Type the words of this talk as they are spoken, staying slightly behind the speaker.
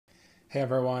Hey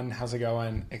everyone, how's it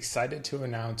going? Excited to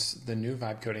announce the new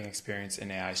vibe coding experience in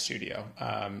AI Studio.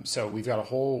 So we've got a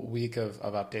whole week of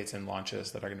updates and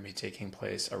launches that are going to be taking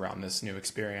place around this new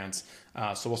experience.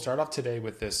 So we'll start off today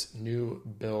with this new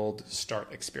build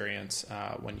start experience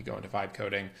when you go into vibe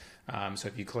coding. So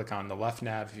if you click on the left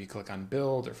nav, if you click on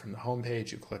build, or from the home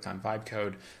page, you click on vibe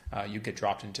code, you get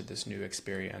dropped into this new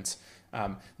experience.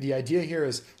 The idea here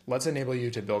is let's enable you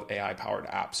to build AI powered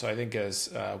apps. So I think as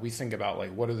we think about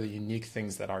like what are the unique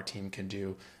things that our team can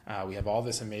do, we have all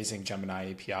this amazing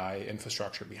Gemini API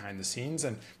infrastructure behind the scenes,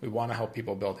 and we want to help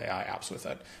people build AI apps with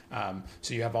it.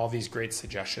 So you have all these great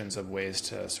suggestions of ways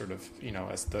to sort of,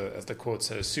 as the quote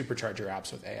says, supercharge your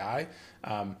apps with AI.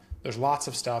 There's lots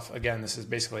of stuff. Again, this is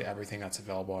basically everything that's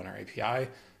available in our API.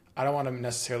 I don't want to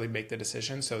necessarily make the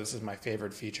decision. So this is my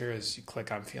favorite feature is you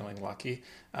click on feeling lucky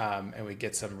and we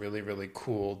get some really, really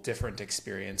cool different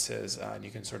experiences and you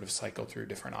can sort of cycle through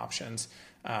different options.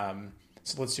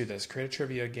 So let's do this. Create a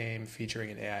trivia game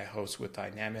featuring an AI host with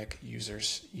dynamic user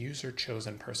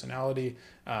chosen personality.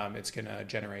 It's going to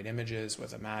generate images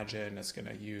with Imagine. It's going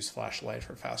to use Flashlight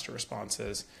for faster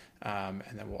responses. And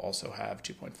then we'll also have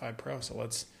 2.5 Pro. So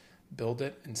let's build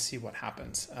it and see what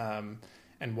happens.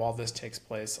 And while this takes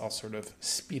place, I'll sort of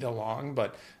speed along,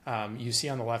 but you see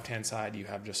on the left-hand side, you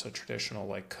have just a traditional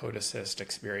like code assist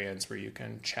experience where you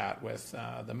can chat with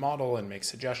the model and make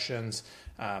suggestions.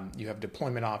 You have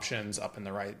deployment options up in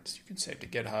the right. So you can save to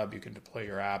GitHub, you can deploy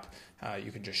your app,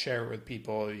 you can just share it with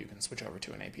people, you can switch over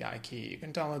to an API key, you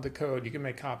can download the code, you can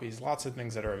make copies, lots of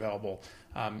things that are available.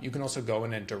 You can also go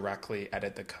in and directly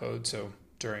edit the code. So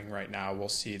during right now, we'll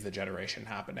see the generation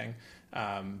happening.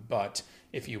 But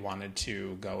if you wanted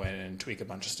to go in and tweak a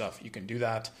bunch of stuff, you can do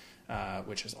that,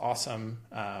 which is awesome.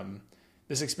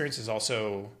 This experience is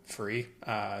also free,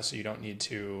 so you don't need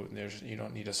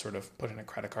to sort of put in a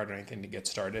credit card or anything to get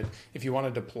started. If you want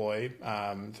to deploy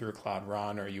through Cloud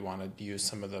Run, or you want to use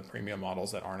some of the premium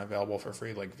models that aren't available for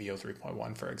free, like VO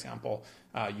 3.1, for example,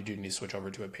 you do need to switch over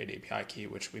to a paid API key,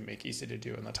 which we make easy to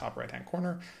do in the top right-hand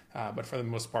corner. But for the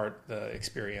most part, the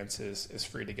experience is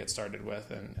free to get started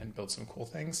with and build some cool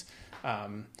things.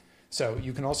 So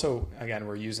you can also, again,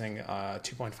 we're using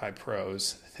 2.5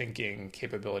 Pro's thinking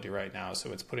capability right now.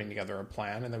 So it's putting together a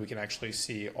plan, and then we can actually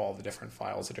see all the different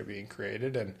files that are being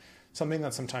created. And something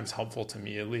that's sometimes helpful to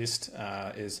me, at least,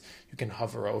 is you can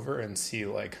hover over and see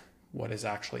like what is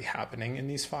actually happening in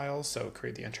these files. So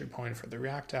create the entry point for the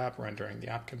React app, rendering the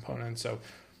app component. So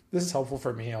this is helpful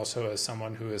for me also as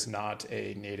someone who is not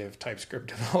a native TypeScript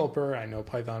developer. I know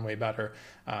Python way better,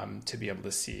 to be able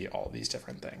to see all these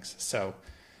different things. So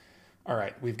all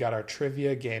right, we've got our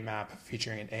trivia game app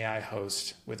featuring an AI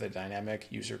host with a dynamic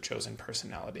user-chosen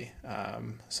personality.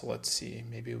 So let's see,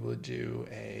 maybe we'll do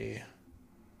a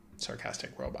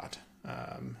sarcastic robot,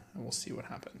 and we'll see what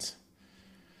happens.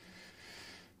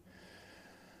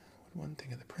 Would one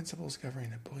think of the principles governing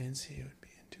the buoyancy? It would be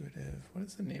intuitive. What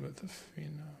is the name of the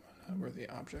phenomena where the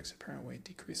object's apparent weight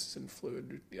decreases in fluid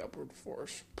due to the upward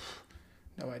force?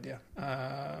 No idea.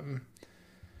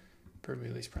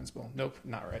 Bernoulli's principle. Nope,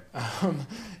 not right.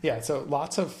 Yeah, so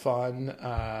lots of fun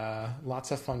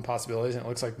possibilities. And it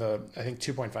looks like I think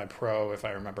 2.5 Pro, if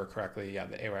I remember correctly,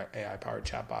 the AI powered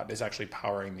chatbot is actually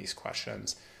powering these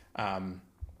questions. Then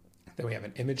we have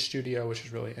an image studio, which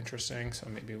is really interesting. So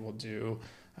maybe we'll do,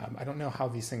 I don't know how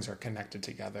these things are connected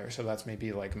together. So that's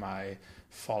maybe like my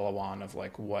follow on of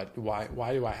like why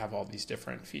do I have all these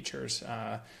different features?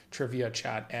 Trivia,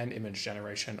 chat, and image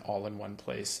generation all in one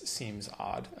place seems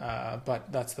odd.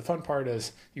 But that's the fun part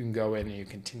is you can go in and you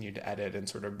continue to edit and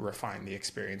sort of refine the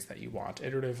experience that you want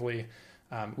iteratively.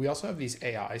 We also have these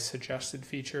AI suggested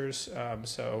features.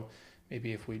 So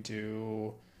maybe if we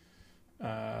do,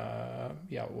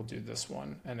 we'll do this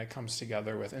one, and it comes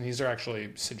together with, and these are actually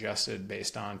suggested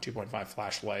based on 2.5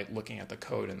 Flashlight, looking at the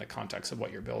code in the context of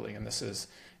what you're building. And this is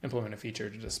implement a feature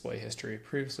to display history of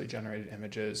previously generated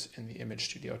images in the image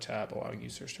studio tab, allowing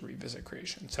users to revisit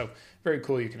creation. So very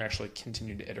cool. You can actually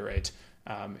continue to iterate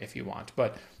if you want,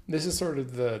 but this is sort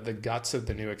of the guts of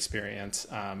the new experience.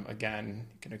 Again,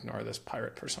 you can ignore this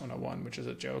pirate persona one, which is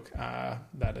a joke.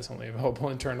 That is only available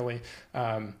internally.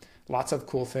 Lots of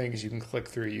cool things you can click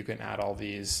through. You can add all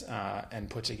these and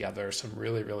put together some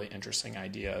really, really interesting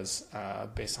ideas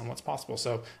based on what's possible.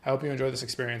 So I hope you enjoy this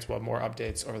experience. We'll have more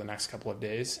updates over the next couple of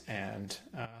days, and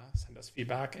send us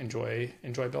feedback. Enjoy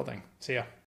building. See ya.